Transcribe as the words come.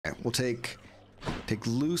Okay, we'll take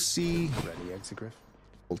Lucy. Ready, Exegriff?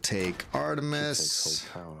 We'll take Artemis.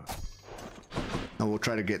 Take power. And we'll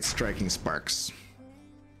try to get striking sparks.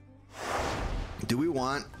 Do we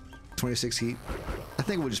want 26 heat? I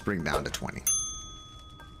think we'll just bring down to 20.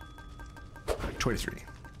 23.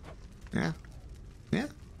 Yeah? Yeah?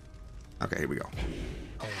 Okay, here we go.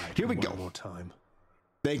 Here we go. One more time.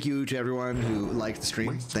 Thank you to everyone who liked the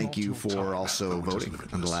stream. Thank you for also voting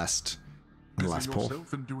on the last poll.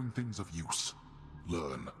 Yourself in doing things of use.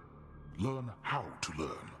 Learn. Learn how to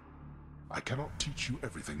learn. I cannot teach you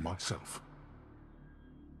everything myself.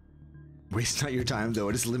 Waste not your time, though.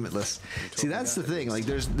 It is limitless. See, that's the thing. Like,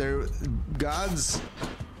 gods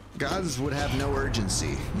would have no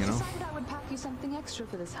urgency, you know? I decided I would pack you something extra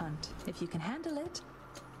for this hunt, if you can handle it.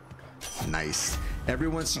 Nice.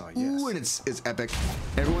 Everyone's ooh, and it's epic.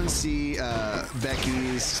 Everyone see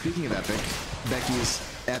Becky's. Speaking of epic, Becky's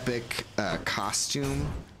epic costume,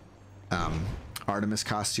 Artemis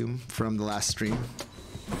costume from the last stream.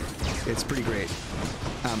 It's pretty great.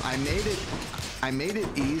 I made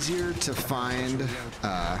it easier to find.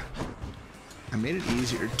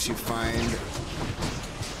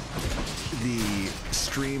 The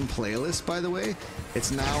stream playlist, by the way. It's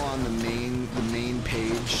now on the main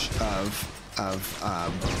page of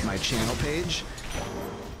my channel page.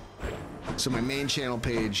 So my main channel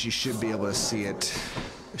page, you should be able to see it.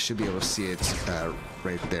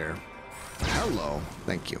 Right there. Hello,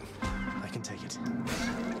 thank you. I can take it.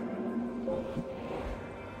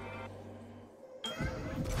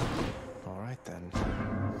 All right then.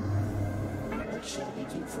 What shall we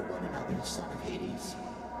do for one another, son of Hades?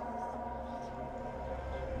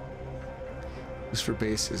 Lucifer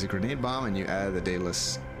base is a grenade bomb, and you add the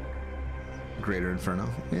dayless Greater Inferno.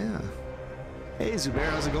 Yeah. Hey, Zubair,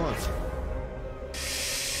 how's it going?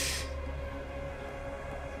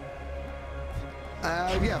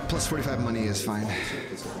 Yeah, plus 45 money is fine.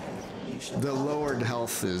 The lowered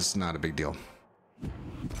health is not a big deal.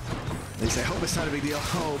 At least I hope it's not a big deal.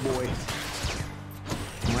 Oh boy.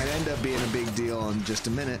 Might end up being a big deal in just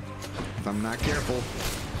a minute if I'm not careful.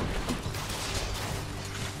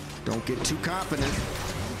 Don't get too confident.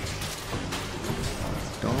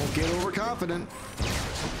 Don't get overconfident.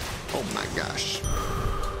 Oh my gosh.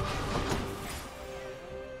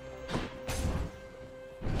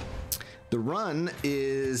 The run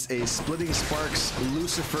is a Splitting Sparks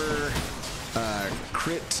Lucifer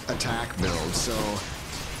crit attack build. So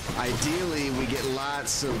ideally we get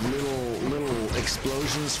lots of little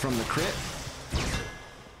explosions from the crit.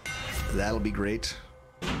 That'll be great.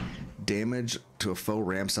 Damage to a foe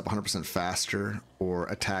ramps up 100% faster, or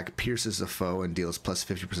attack pierces a foe and deals plus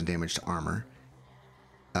 50% damage to armor.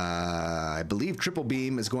 I believe triple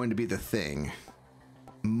beam is going to be the thing.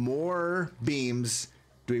 More beams,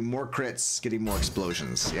 doing more crits, getting more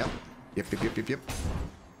explosions. Yep. Yep.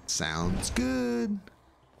 Sounds good.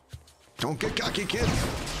 Don't get cocky, kid.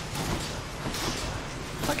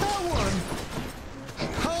 I got one.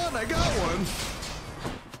 Han, I got one.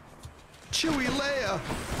 Chewie, Leia,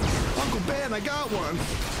 Uncle Ben, I got one.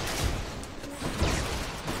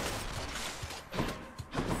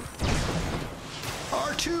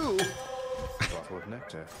 R2. Bottle of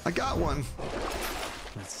nectar. I got one.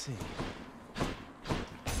 Let's see.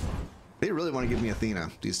 They really want to give me Athena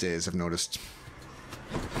these days, I've noticed.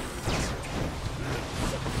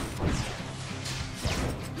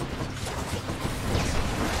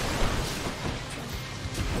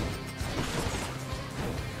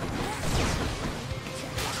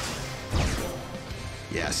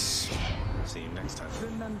 Yes. See you next time.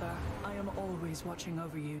 Remember, I am always watching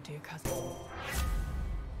over you, dear cousin.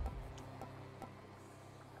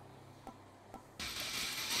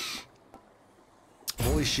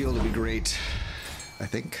 Holy Shield would be great, I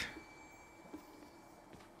think.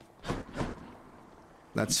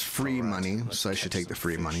 That's free money, so I should take the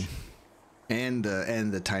free money. And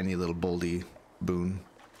the tiny little boldy boon.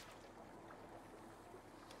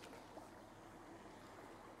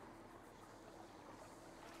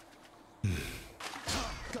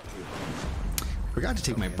 Forgot to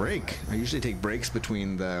take my break. I usually take breaks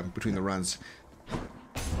between the runs.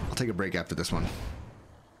 I'll take a break after this one.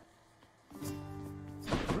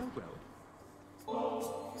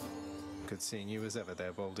 Good seeing you as ever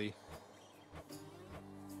there, Baldy.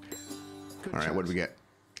 All right, what do we get?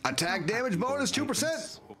 Attack damage bonus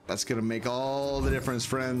 2%. That's gonna make all the difference,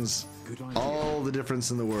 friends. All the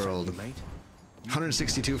difference in the world.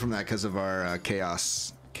 162 from that because of our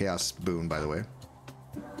chaos boon, by the way.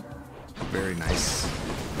 Very nice.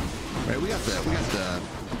 Right, we got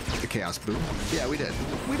the chaos boon. Yeah, we did.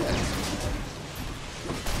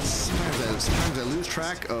 sometimes I lose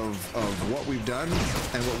track of what we've done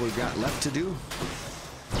and what we've got left to do.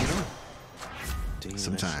 You know? Delicious.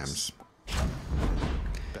 Sometimes.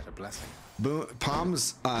 Better blessing.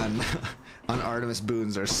 Palms on Artemis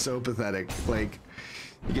boons are so pathetic. Like,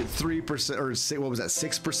 you get 3% or what was that?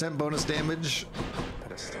 6% bonus damage.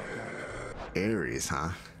 Better stop Ares, huh?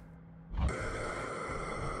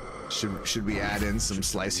 Should we add in some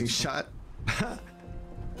slicing shot?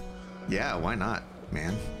 Yeah, why not,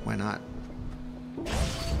 man? Why not?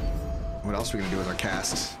 What else are we gonna do with our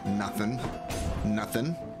cast? Nothing.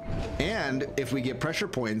 Nothing. And if we get pressure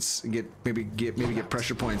points, maybe get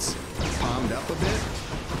pressure points palmed up a bit,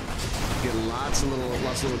 get lots of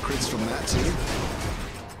little crits from that too.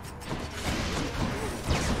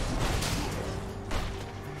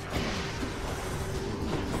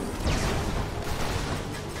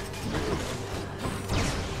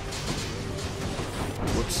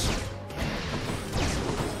 Whoops.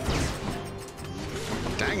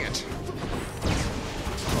 Dang it.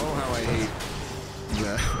 Oh, how I hate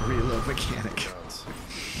the reload mechanic.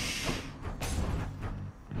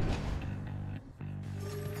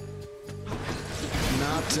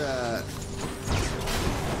 Not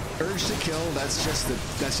urge to kill. That's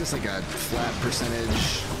just like a flat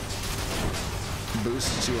percentage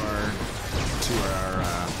boost to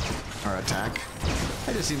our attack.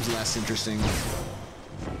 That just seems less interesting.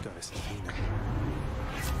 Goddess Athena.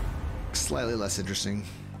 Slightly less interesting.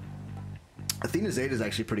 Athena's 8 is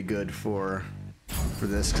actually pretty good for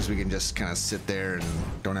this because we can just kind of sit there and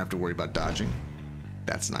don't have to worry about dodging.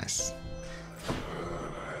 That's nice.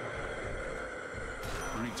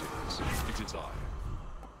 Greetings, it is I.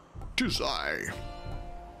 'Tis I.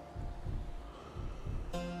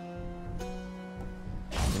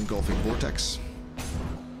 Engulfing vortex.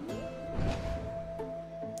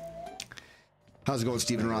 How's it going,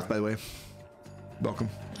 Stephen Roth, by the way? Welcome.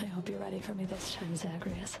 I hope you're ready for me this time,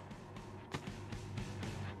 Zagreus.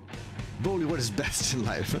 Bowley, what is best in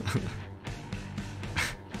life?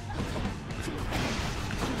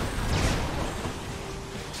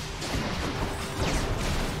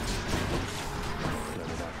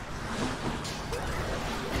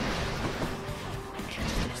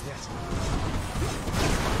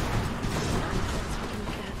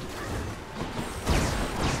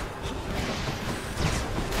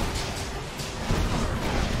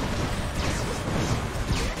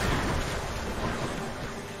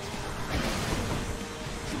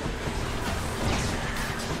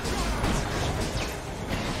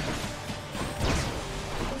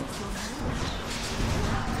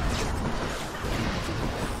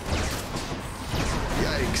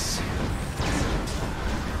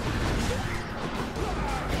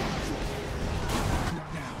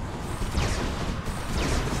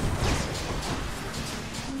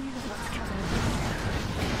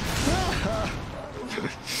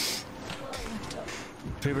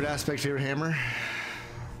 Favorite aspect of your hammer?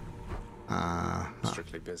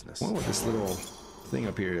 Strictly business. I wonder what this little thing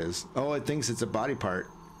up here is. Oh, it thinks it's a body part.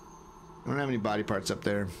 I don't have any body parts up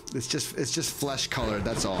there. It's just flesh colored.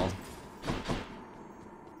 That's all.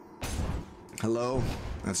 Hello?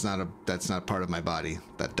 That's not part of my body.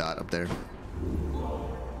 That dot up there.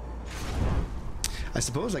 I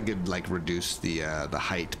suppose I could like reduce the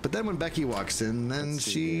height, but then when Becky walks in, then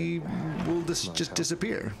she will just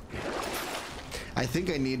disappear. I think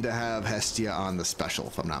I need to have Hestia on the special,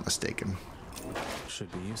 if I'm not mistaken.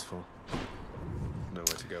 Should be useful. Nowhere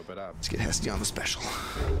to go but up. Let's get Hestia on the special.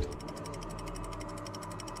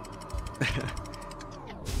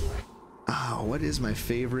 Oh, what is my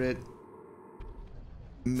favorite?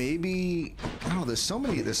 Maybe, oh, there's so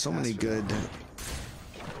many good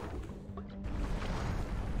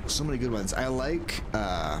ones. I like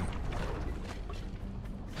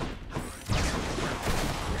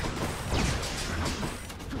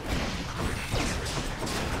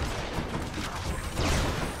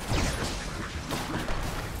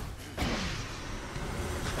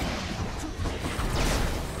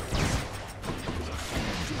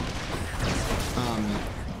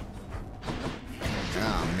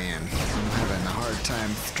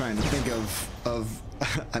trying to think of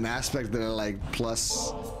an aspect that I like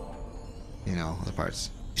plus, you know, the parts.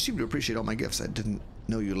 You seem to appreciate all my gifts. I didn't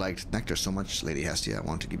know you liked nectar so much, Lady Hestia. I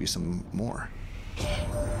want to give you some more.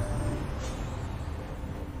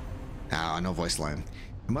 Ah, no voice line.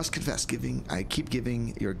 I must confess, I keep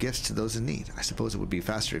giving your gifts to those in need. I suppose it would be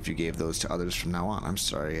faster if you gave those to others from now on. I'm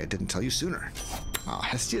sorry I didn't tell you sooner. Oh,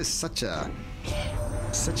 Hestia is such a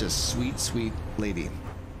sweet, sweet lady.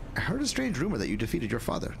 I heard a strange rumor that you defeated your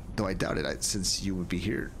father, though I doubt it, since you would be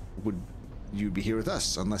here. Would you be here with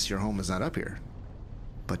us, unless your home is not up here?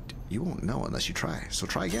 but you won't know unless you try. So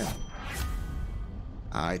try again.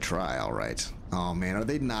 I try, all right. Oh man, are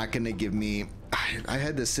they not gonna give me? I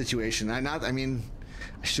had this situation. I mean,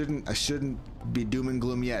 I shouldn't be doom and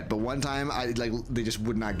gloom yet. But one time, they just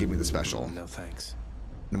would not give me the special. No thanks.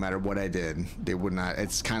 No matter what I did, they would not.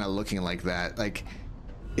 It's kind of looking like that. Like,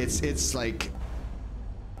 it's like,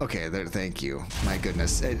 okay, there. Thank you. My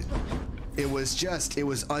goodness, it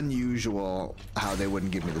was unusual how they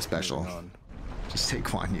wouldn't give me the special. Just take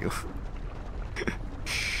Guan Yu.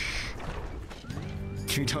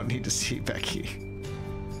 We don't need to see Becky.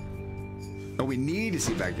 Oh, we need to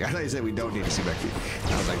see Becky. I thought you said we don't need to see Becky.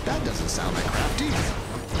 I was like, that doesn't sound like crafty.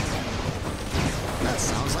 That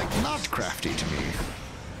sounds like not crafty to me.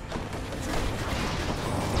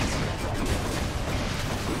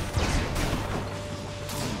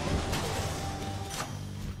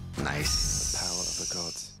 Nice. The power of the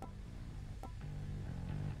gods.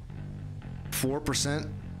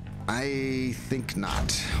 4%? I think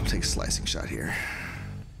not. I'll take a slicing shot here.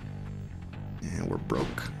 And we're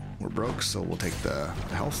broke. We're broke, so we'll take the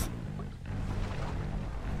health.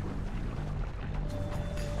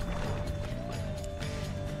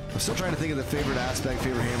 I'm still trying to think of the favorite aspect,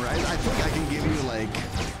 favorite hammer. I think I can give you like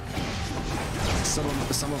some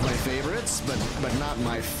of my favorites, but not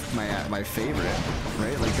my favorite,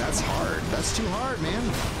 right? Like that's hard. That's too hard, man.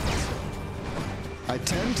 I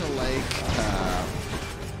tend to like.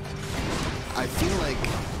 I feel like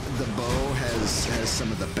the bow has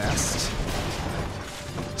some of the best.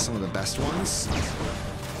 Some of the best ones.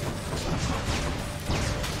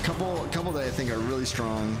 Couple that I think are really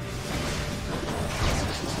strong.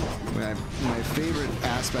 My favorite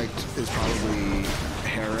aspect is probably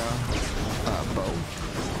Hera bow.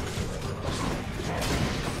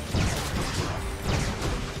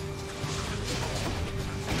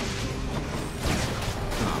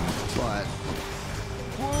 But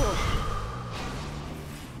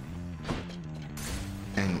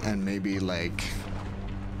and maybe like.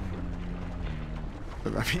 I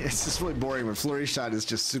mean, it's just really boring, but Flurry Shot is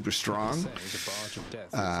just super strong.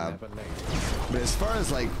 But as far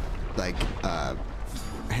as like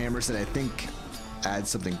hammers that I think add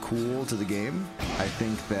something cool to the game, I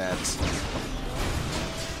think that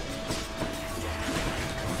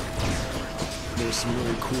there's some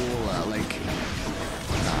really cool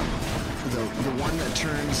the one that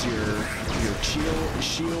turns your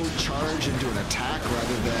shield charge into an attack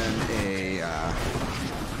rather than a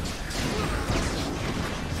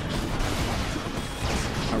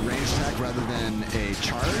ranged attack rather than a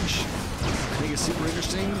charge. I think it's super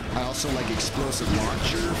interesting. I also like explosive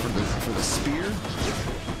launcher for the spear.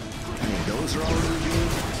 I mean, those are all really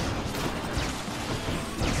good.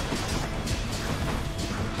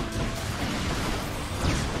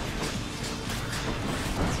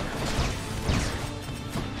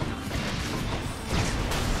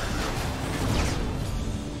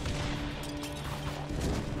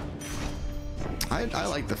 I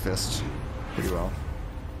like the fist pretty well.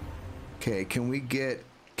 Okay, can we get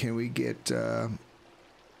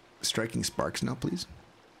striking sparks now, please?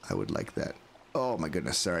 I would like that. Oh my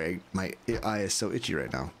goodness, sorry, my eye is so itchy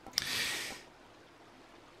right now.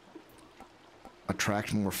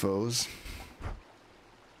 Attract more foes.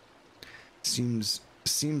 Seems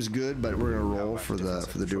good, but we're gonna roll for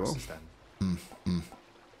the duo.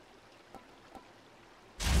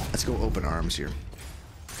 Let's go open arms here.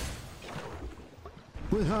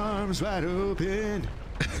 With arms wide open.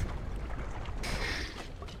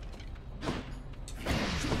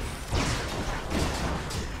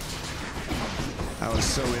 I was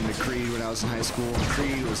so into Creed when I was in high school.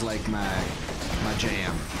 Creed was like my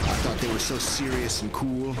jam. I thought they were so serious and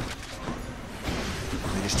cool.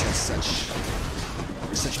 They just had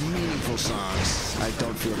such meaningful songs. I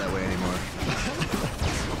don't feel that way anymore.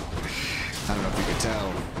 I don't know if you could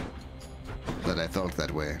tell that I felt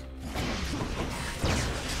that way.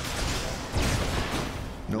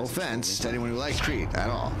 No offense to anyone who likes Creed at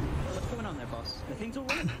all. What's going on there, boss? The thing's all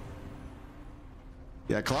right.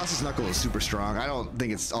 Yeah, Colossus Knuckle is super strong. I don't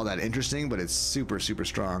think it's all that interesting, but it's super, super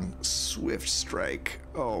strong. Swift Strike.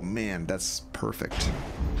 Oh man, that's perfect.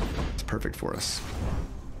 It's perfect for us.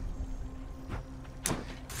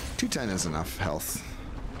 210 is enough health.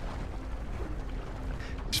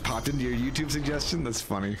 Just popped into your YouTube suggestion? That's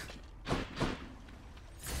funny.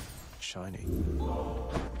 Shiny.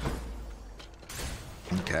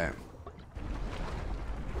 Okay.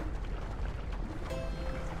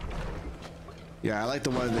 Yeah, I like the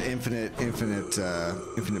one, the infinite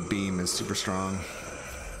beam is super strong.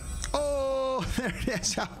 Oh, there it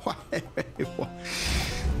is.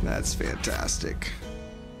 That's fantastic.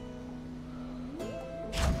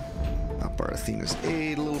 Up our Athena's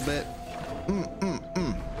aid a little bit.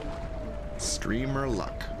 Streamer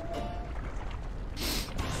luck.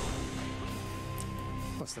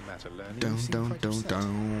 What's the matter, learning? Don't.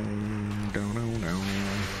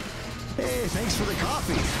 Hey, thanks for the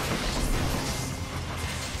coffee.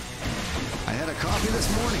 I had a coffee this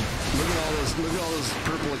morning. Look at all those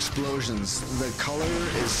purple explosions. The color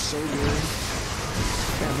is so good.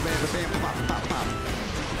 Bam, pop, pop, pop.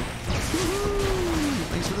 Woohoo!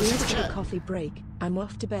 Thanks for the super Here's chat. a coffee break. I'm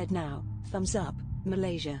off to bed now. Thumbs up,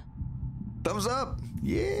 Malaysia. Thumbs up.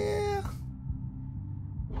 Yeah.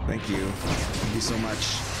 Thank you. Thank you so much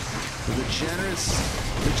for the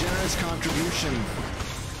generous contribution.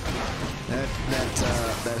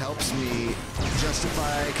 That helps me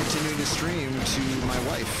justify continuing to stream to my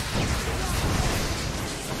wife.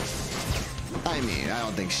 I mean, I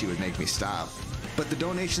don't think she would make me stop, but the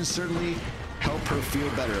donations certainly help her feel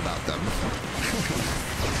better about them.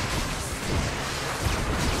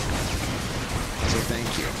 So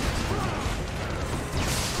thank you.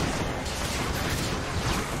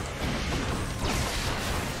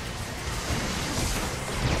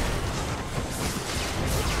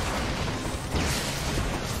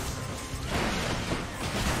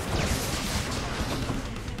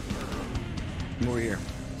 Over here.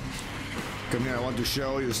 Come here, I want to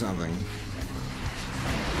show you something.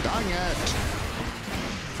 Dang it!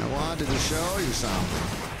 I wanted to show you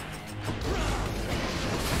something.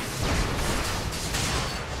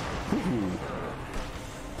 Ooh.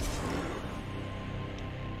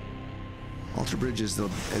 Alter Bridge is the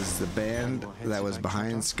band that was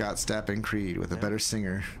behind Scott Stapp and Creed with a better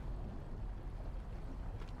singer.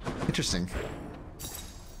 Interesting.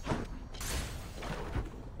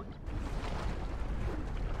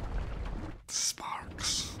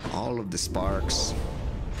 Sparks. All of the sparks.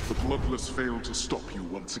 The Bloodless failed to stop you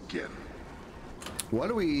once again. What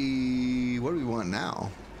do we want now?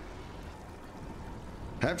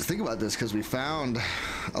 I have to think about this because we found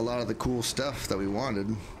a lot of the cool stuff that we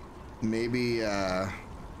wanted. Maybe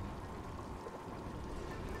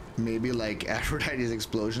like Aphrodite's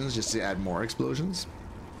explosions just to add more explosions.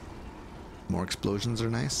 More explosions are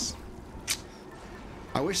nice.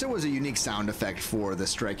 I wish there was a unique sound effect for the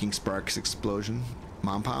striking sparks explosion.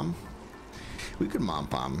 Mom-pom? We could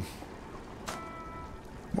mom-pom.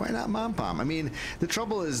 Why not mom-pom? I mean, the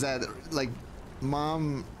trouble is that, like,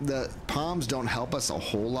 the palms don't help us a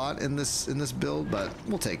whole lot in this build, but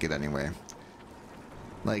we'll take it anyway.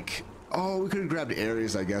 Like, oh, we could have grabbed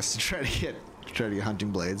Ares, I guess, to try to get hunting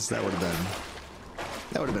blades. That would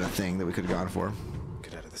have been a thing that we could have gone for.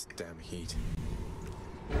 Get out of this damn heat.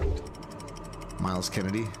 Miles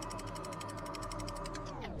Kennedy.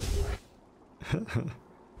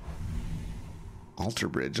 Alter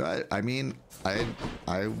Bridge. I mean,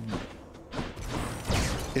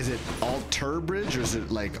 is it altar bridge or is it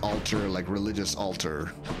like altar, like religious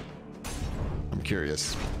altar? I'm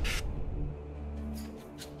curious.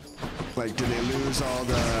 Like, did they lose all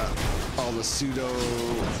the pseudo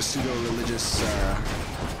religious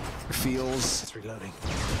feels It's reloading.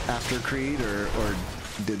 after Creed, or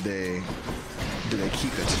did they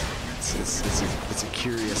keep it? It's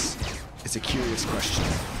a curious question.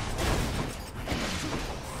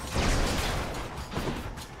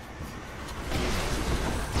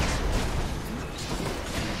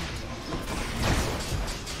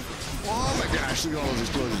 Oh my gosh, look at all those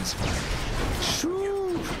explosions.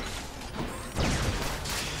 Shoo.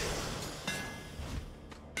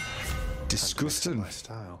 Disgusting. My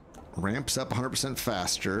style. Ramps up 100%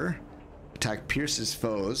 faster. Attack pierces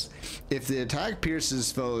foes. If the attack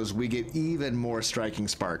pierces foes, we get even more striking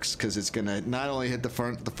sparks because it's gonna not only hit the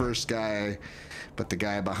first guy, but the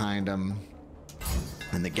guy behind him,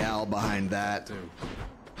 and the gal behind that,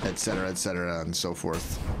 etc., and so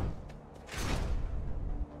forth.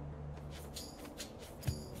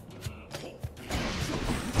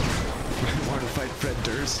 Want to fight Fred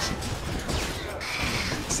Durst?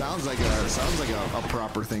 Sounds like a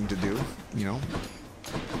proper thing to do, you know.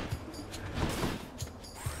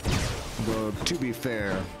 Though to be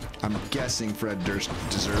fair, I'm guessing Fred Durst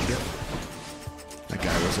deserved it. That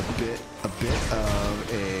guy was a bit of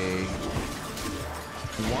a.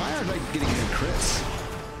 Why aren't I getting any crits?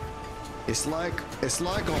 It's like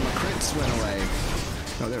all my crits went away.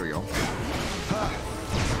 Oh, there we go. Ha!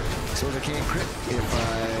 So I can't crit if I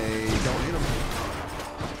don't hit him.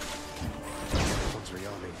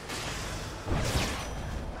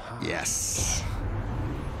 Yes.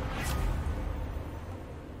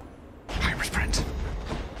 Hyper sprint.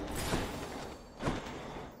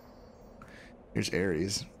 Here's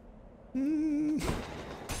Ares.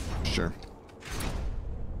 Sure.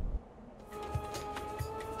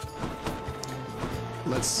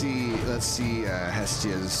 let's see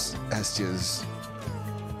Hestia's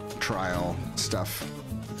trial stuff.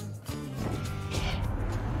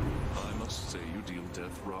 I must say you deal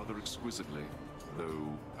death rather exquisitely, though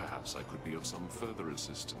perhaps I could be of some further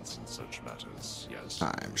assistance in such matters. Yes.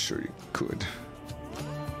 I'm sure you could.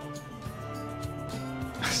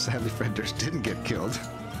 Sadly, Fred Durst didn't get killed.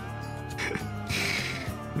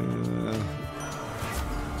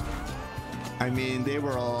 I mean, they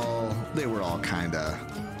were all kind of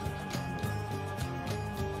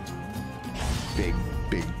big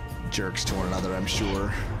jerks to one another, I'm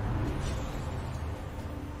sure.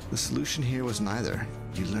 The solution here was neither.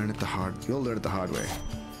 You'll learn it the hard way.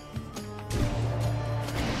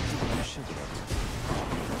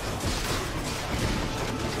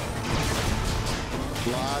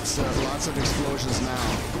 Lots of explosions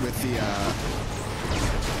now with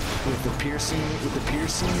the piercing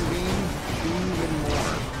beam.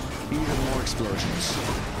 Even more explosions.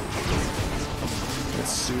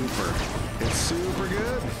 It's super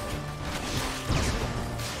good.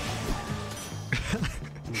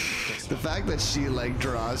 The fact that she like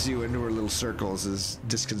draws you into her little circles is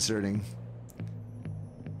disconcerting.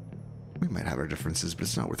 We might have our differences, but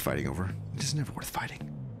it's not worth fighting over. It's never worth fighting.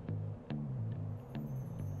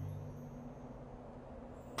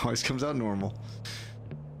 Always comes out normal.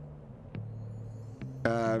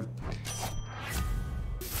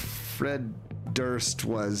 Fred Durst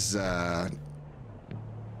was the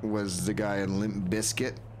guy in Limp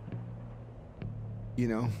Bizkit, you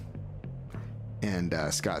know, and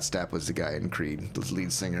Scott Stapp was the guy in Creed, the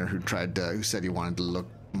lead singer who said he wanted to look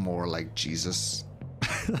more like Jesus.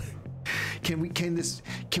 Can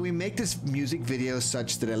we make this music video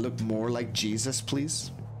such that I look more like Jesus, please?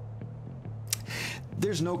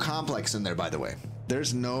 There's no complex in there, by the way.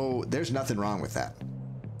 There's nothing wrong with that.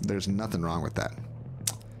 There's nothing wrong with that.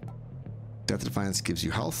 Death Defiance gives you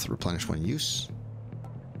health, replenish when use.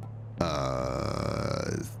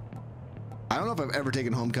 I don't know if I've ever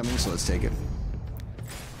taken Homecoming, so let's take it.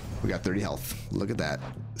 We got 30 health. Look at that.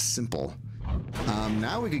 Simple.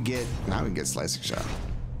 Now we can get Slicing Shot.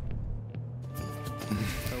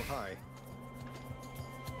 Oh, hi.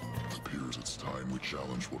 It appears it's time we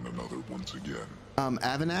challenge one another once again.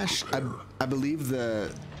 Avinash, I believe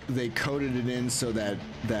they coded it in so that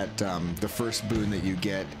the first boon that you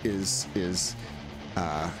get is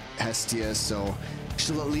Hestia, so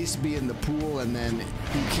she'll at least be in the pool, and then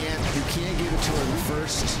you can't give it to her in the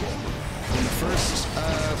first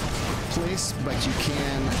place, but you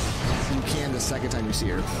can the second time you see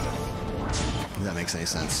her. If that makes any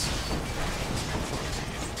sense.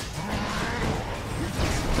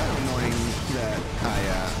 Kind of annoying that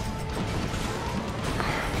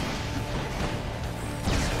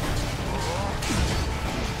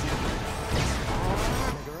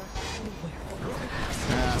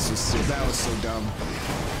that was so dumb.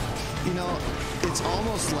 You know, it's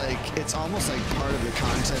almost like part of the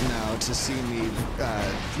content now to see me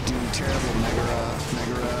do terrible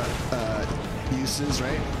Megara uses,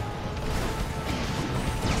 right?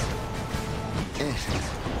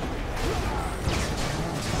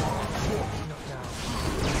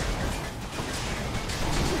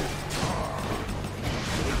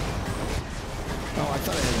 Oh, I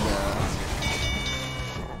thought I had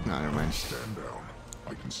no, never mind. Stand down.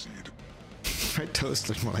 I concede. My toast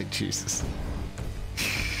looked more like Jesus.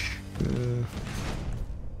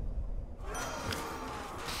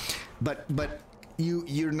 But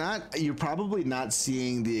you're probably not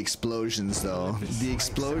seeing the explosions though. The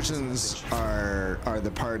explosions are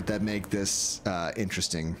the part that make this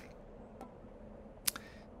interesting.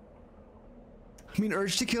 I mean,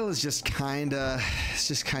 Urge to Kill is just kind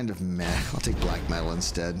of meh. I'll take Black Metal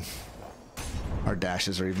instead. Our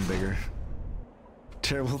dashes are even bigger.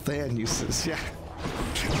 Terrible fan uses, yeah.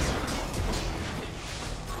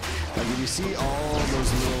 Like if you see all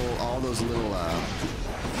those little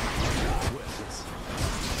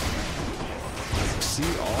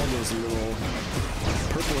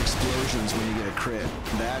purple explosions when you get a crit.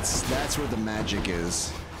 That's where the magic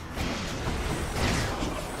is.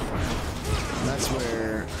 That's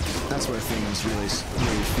where things really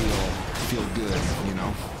feel good, you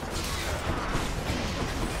know.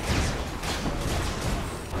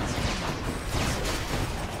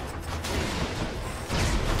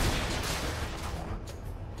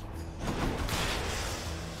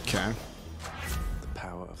 Okay. The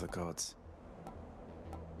power of the gods.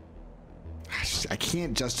 I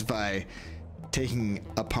can't justify taking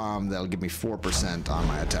a palm that'll give me 4% on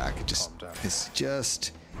my attack. It's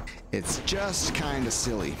just kind of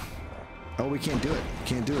silly. Oh, we can't do it.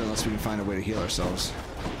 Can't do it unless we can find a way to heal ourselves.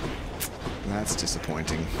 That's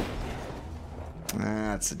disappointing.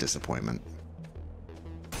 That's a disappointment.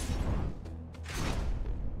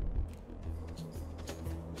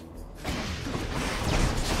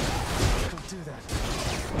 Don't do that.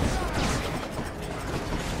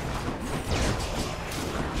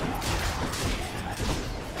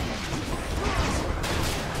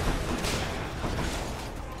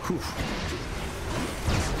 Whew.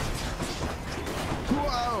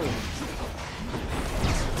 Whoa!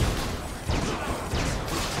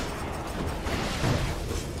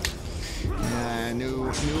 I knew I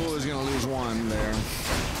was gonna lose one there.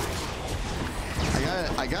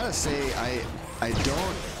 I gotta say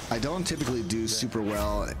I don't typically do super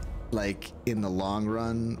well like in the long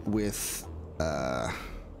run with I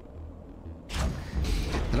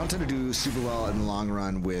don't tend to do super well in the long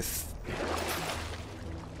run with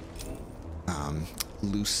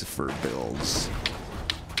Lucifer builds.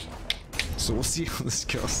 So we'll see how this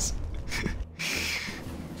goes.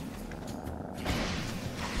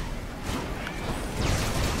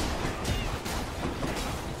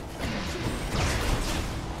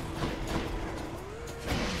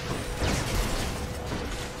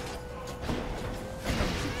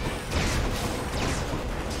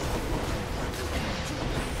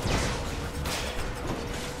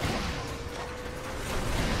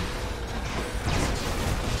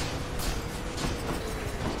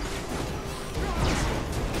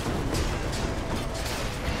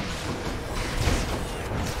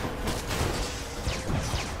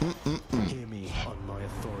 Hear me on my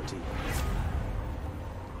authority.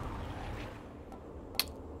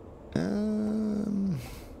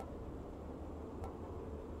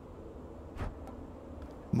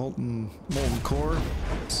 Molten core.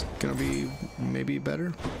 It's gonna be maybe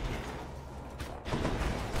better.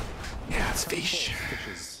 Yeah, it's fish.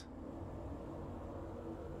 Fishes.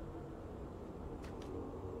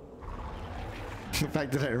 The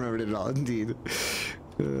fact that I remembered it all, indeed.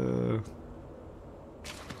 Come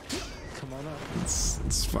on up.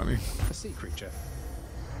 It's funny. A sea creature.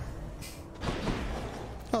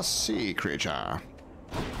 A sea creature.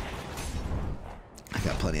 I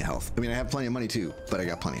got plenty of health. I mean, I have plenty of money too, but I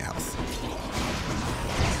got plenty of health.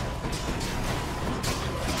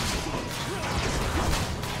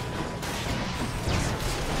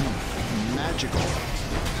 Magical.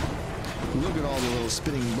 Look at all the little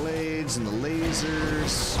spinning blades and the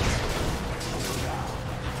lasers.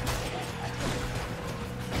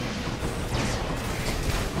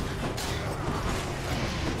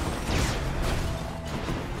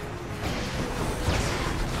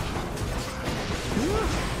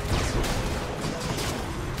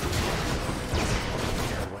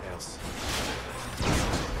 What else?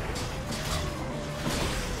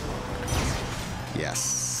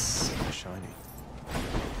 Yes. Shiny.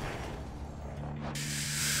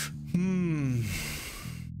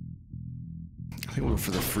 I think we'll go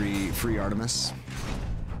for the free Artemis.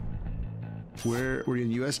 Where were you in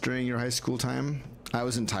the US during your high school time? I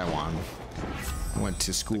was in Taiwan. I went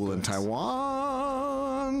to school in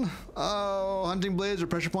Taiwan. Oh, hunting blades or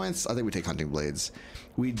pressure points? I think we take hunting blades.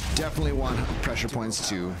 We definitely want pressure points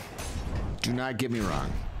too. Do not get me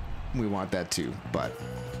wrong. We want that too, but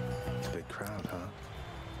Big crowd, huh?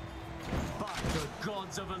 By the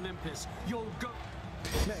gods of Olympus, you'll go.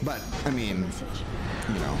 but I mean,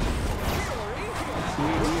 you know, we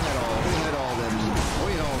had all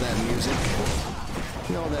that music.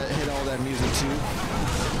 We all that hit all that music too.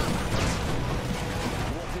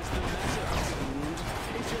 What is the matter, Boon?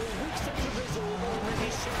 Is your weak sense of resolve already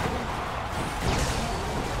shaken?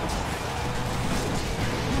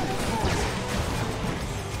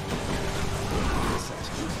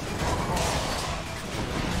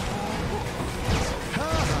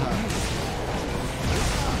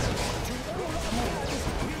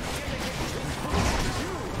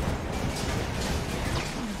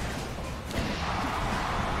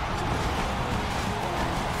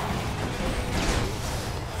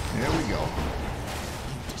 There we go.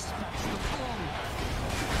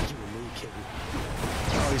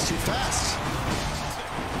 Oh, he's too fast.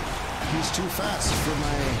 He's too fast for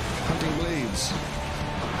my hunting blades.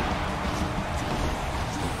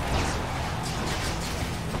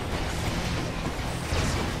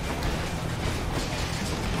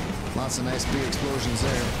 Lots of nice big explosions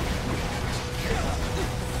there.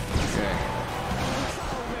 Okay. So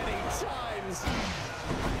many times!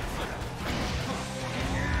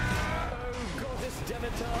 Oh, goddess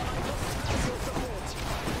Demeter, I must have your support!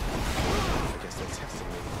 I guess they're testing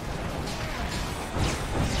me.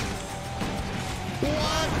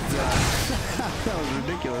 What the? That was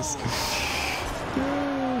ridiculous.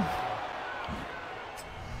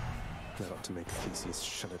 That ought to make Theseus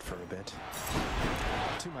shut it for a bit.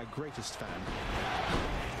 To my greatest fan.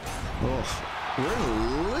 Oh, we're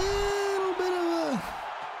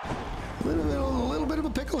in a little bit of a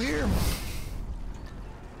pickle here.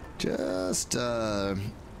 Just a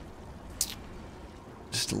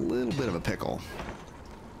little bit of a pickle.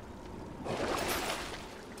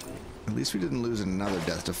 At least we didn't lose another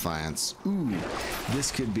Death Defiance. Ooh,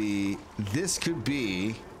 this could be.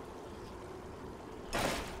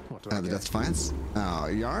 The Death Defiance. Oh,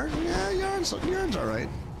 yarn. Yeah, yarn's all right.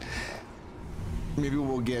 Maybe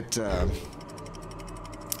we'll get an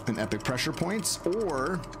epic pressure points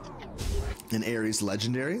or an Ares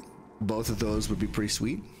legendary. Both of those would be pretty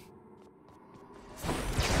sweet.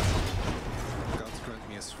 Gods grant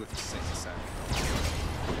me a swift sack.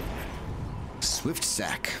 Swift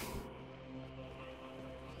sack.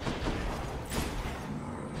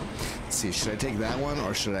 Let's see, should I take that one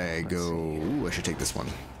or should I go? Ooh, I should take this one.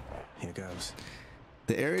 Here goes.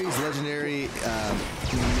 The Ares legendary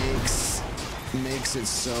makes it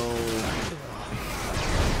so.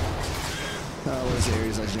 What does the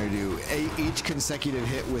Ares legendary do? Each consecutive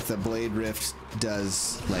hit with a blade rift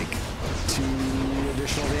does like 2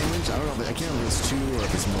 additional damage. I don't know. I can't remember if it's 2 or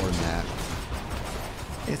if it's more than that.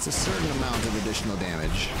 It's a certain amount of additional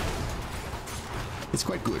damage. It's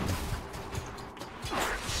quite good.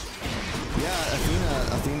 Yeah,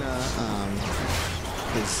 Athena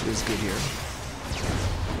is good here.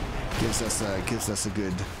 Gives us a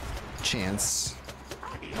good chance.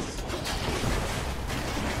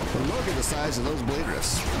 But look at the size of those blade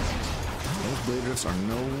rifts. Those blade rifts are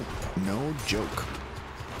no joke.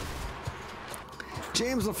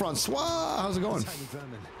 James LaFrancois, how's it going? Tiny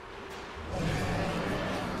vermin.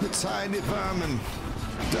 The tiny vermin.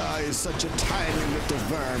 Die is such a tiny little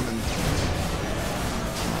vermin.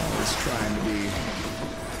 Always trying to be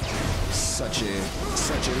such a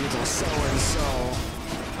little so and so.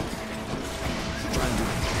 Trying to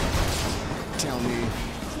tell me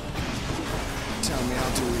how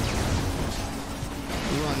to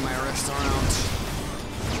run my restaurant.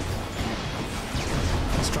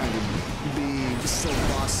 He's trying to be so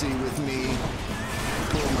bossy with me,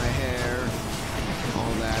 pull my hair,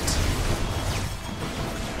 all that.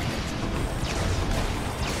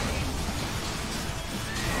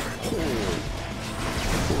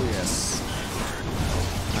 Oh yes.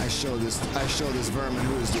 I show this vermin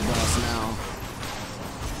who is the boss now.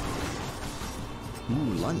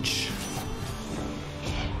 Ooh, lunch.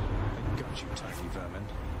 Got you, tiny vermin.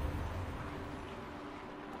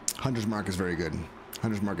 Hunter's Mark is very good.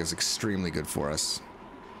 Hunter's Mark is extremely good for us.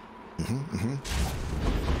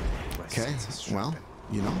 Okay, well,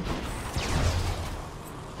 you know.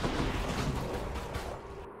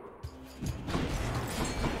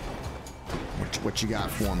 What you got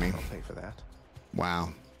for me? I'll pay for that. Wow.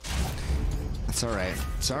 That's all right.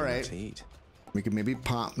 It's all right. To eat. We could maybe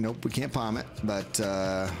palm. Nope, we can't palm it. But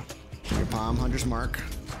we can palm Hunter's Mark.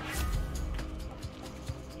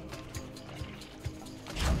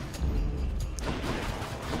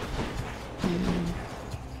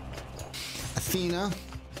 Athena,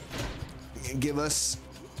 give us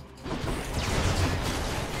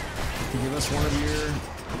one of your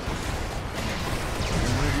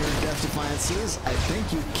Death Defiances. I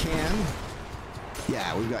think you can.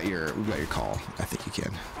 Yeah, we've got your call. I think you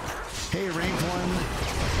can. Hey, rank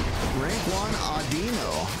 1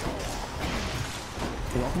 Audino.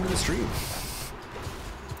 Welcome to the stream.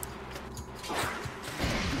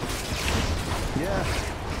 Yeah,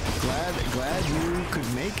 glad you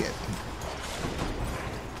could make it.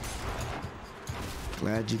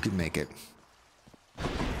 Glad you could make it.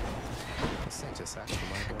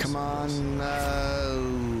 Come on,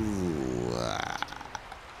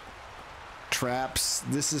 traps.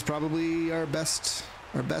 This is probably our best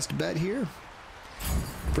bet here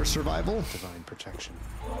for survival. Divine protection.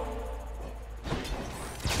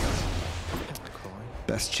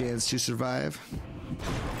 Best chance to survive. You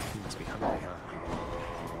must be hungry, huh?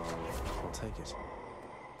 I'll take it.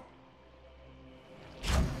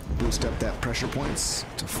 Boost up that pressure points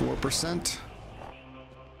to 4%.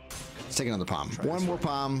 Let's take another palm. One more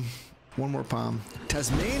palm. One more palm.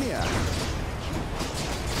 Tasmania.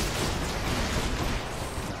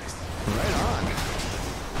 Right on.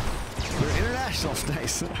 We're international.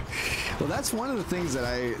 Nice. Well, that's one of the things that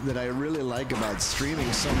I really like about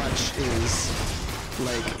streaming so much is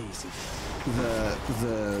like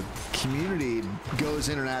the community goes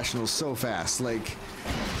international so fast. Like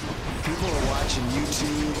people are watching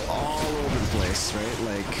YouTube all over the place, right?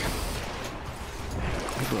 Like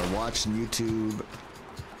people are watching YouTube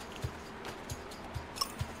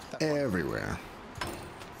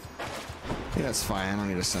Yeah, that's fine. I don't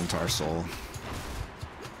need a centaur soul.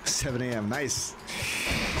 7 a.m. Nice.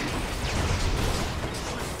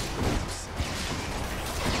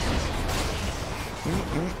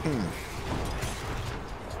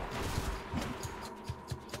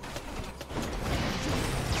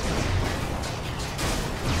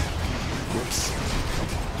 Whoops.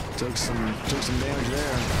 Took some damage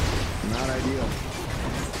there. Not ideal.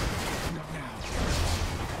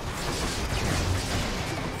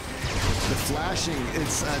 The flashing,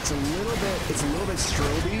 it's a little bit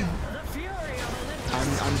stroby.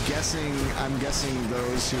 I'm guessing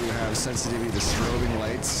those who have sensitivity to strobing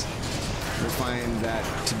lights will find that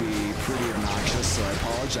to be pretty obnoxious, so I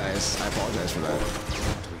apologize for that.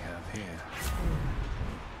 What do we have here?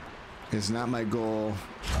 It's not my goal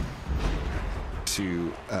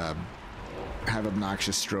to have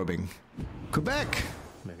obnoxious strobing. Quebec!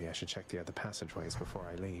 Maybe I should check the other passageways before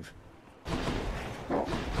I leave.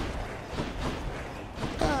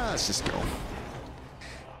 Let's just go.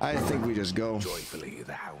 I think we just go. Joyfully,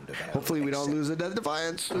 the hound of hell. Hopefully we don't lose the Death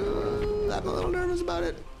Defiance. I'm a little nervous about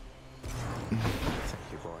it.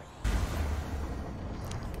 Thank you, boy.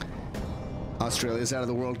 Australia's out of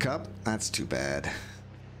the World Cup. That's too bad.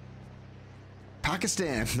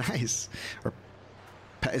 Pakistan, nice. Or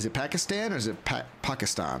is it Pakistan or is it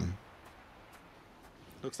Pakistan?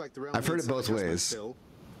 Looks like the realm I've heard it both ways.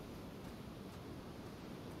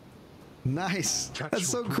 Nice. That's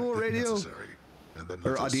so cool, radio.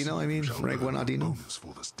 Or Audino, I mean, rank 1 Audino.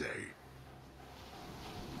 For this day.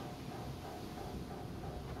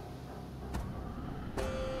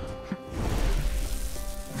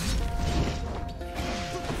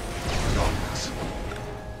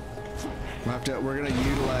 We're gonna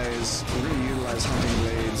utilize hunting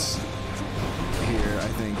blades here, I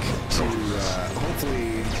think, to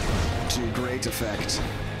hopefully to great effect.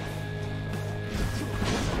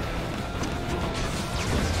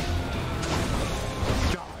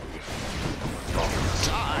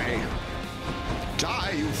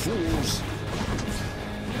 Die, you fools!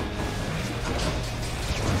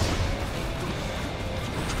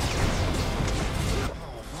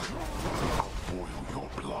 I'll boil your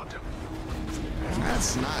blood.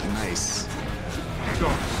 That's not nice.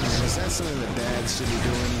 Is that something that dads should be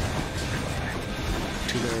doing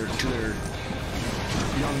to their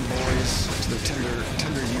young boys, to their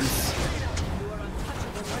tender youth?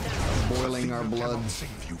 Boiling our blood.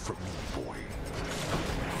 Save you from me, boy.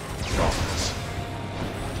 Darkness.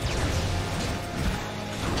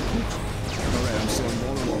 Alright, I'm still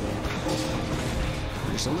invulnerable.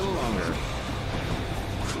 Just a little longer.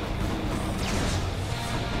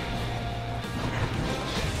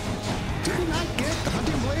 Did we not get the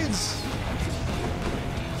hunting blades?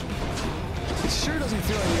 It sure doesn't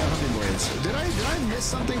feel like we got hunting blades. Did I miss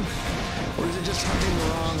something? Or is it just hunting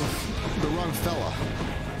the wrong fella?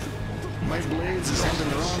 My blades is hunting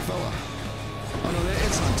the wrong fella. Oh no,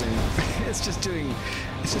 it's hunting. It's just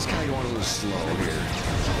kind of going a little slow here.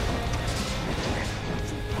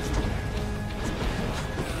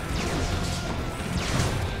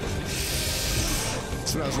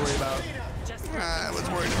 That's what I was worried about. I was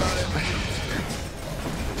worried about it.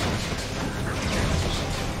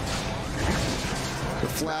 The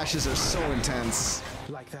flashes are so intense.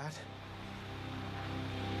 Like that?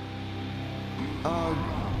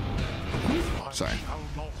 Sorry.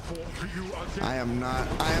 I am not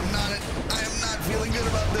feeling good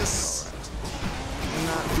about this. I'm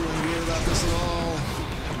not feeling good about this at all.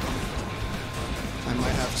 I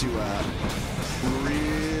might have to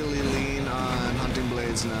really lean on hunting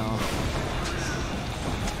blades now.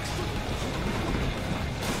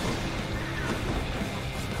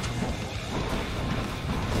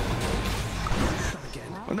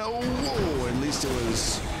 Oh, no, whoa, at least it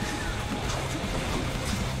was.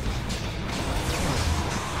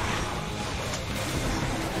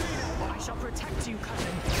 I shall protect you,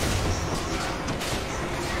 cousin.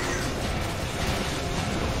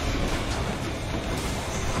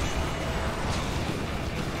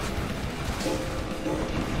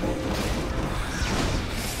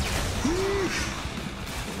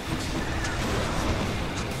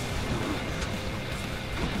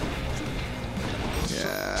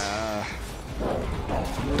 Yeah.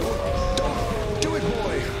 Don't do it,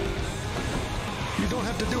 boy. You don't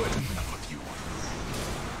have to do it.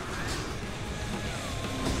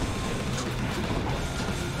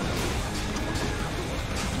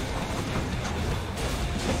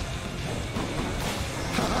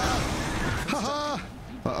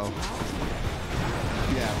 Uh-oh.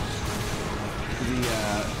 Yeah.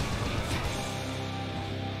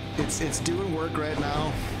 It's doing work right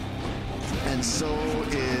now. And so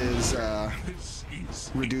is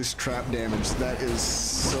reduced trap damage. That is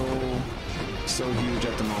so huge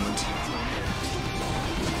at the moment.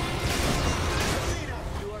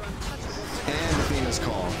 And Athena's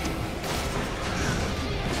call.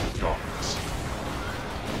 Darkness.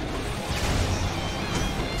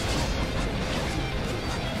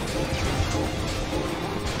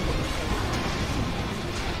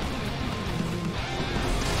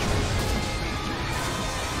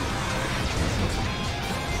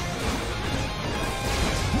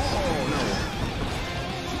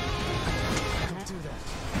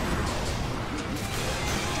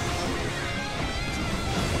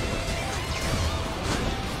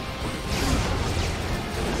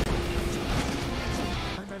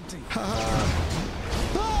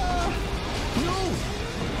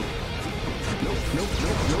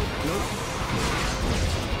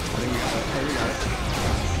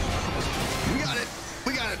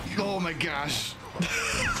 Gosh.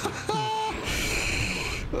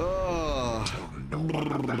 Oh. Tell no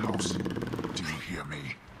one at the house. Do you hear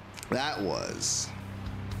me? That was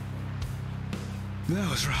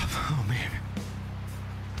rough. Oh man.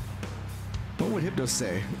 What would Hypno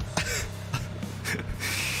say?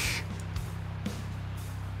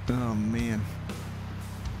 Oh man.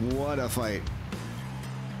 What a fight.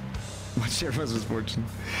 What's your first misfortune?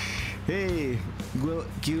 Hey,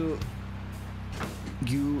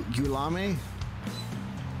 Gulame?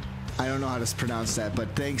 I don't know how to pronounce that, but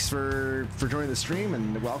thanks for joining the stream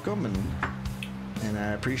and welcome, and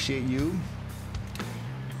I appreciate you.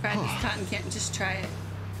 Friday's cotton candy, just try it.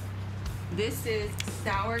 This is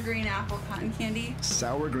sour green apple cotton candy.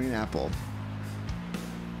 Sour green apple.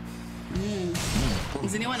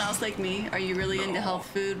 Is anyone else like me? Are you really into health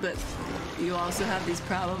food, but you also have these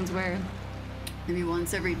problems where maybe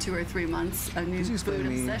once every 2 or 3 months a new food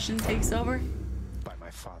obsession takes over? By my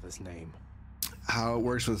father's name. How it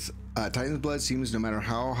works with Titan's Blood seems no matter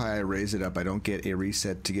how high I raise it up, I don't get a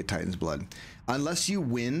reset to get Titan's Blood. Unless you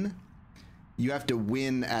win, you have to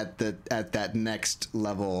win at that next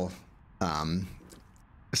level.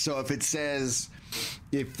 So if it says,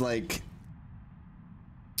 if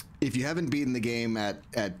you haven't beaten the game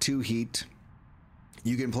at 2 heat,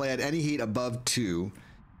 you can play at any heat above 2,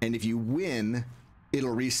 and if you win,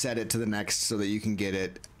 it'll reset it to the next so that you can get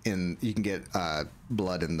it in. You can get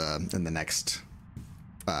blood in the next.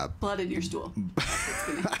 Blood in your stool. That's what's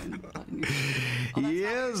gonna happen. Blood in your stool. Oh,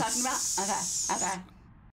 that's yes. what we're talking about? Okay.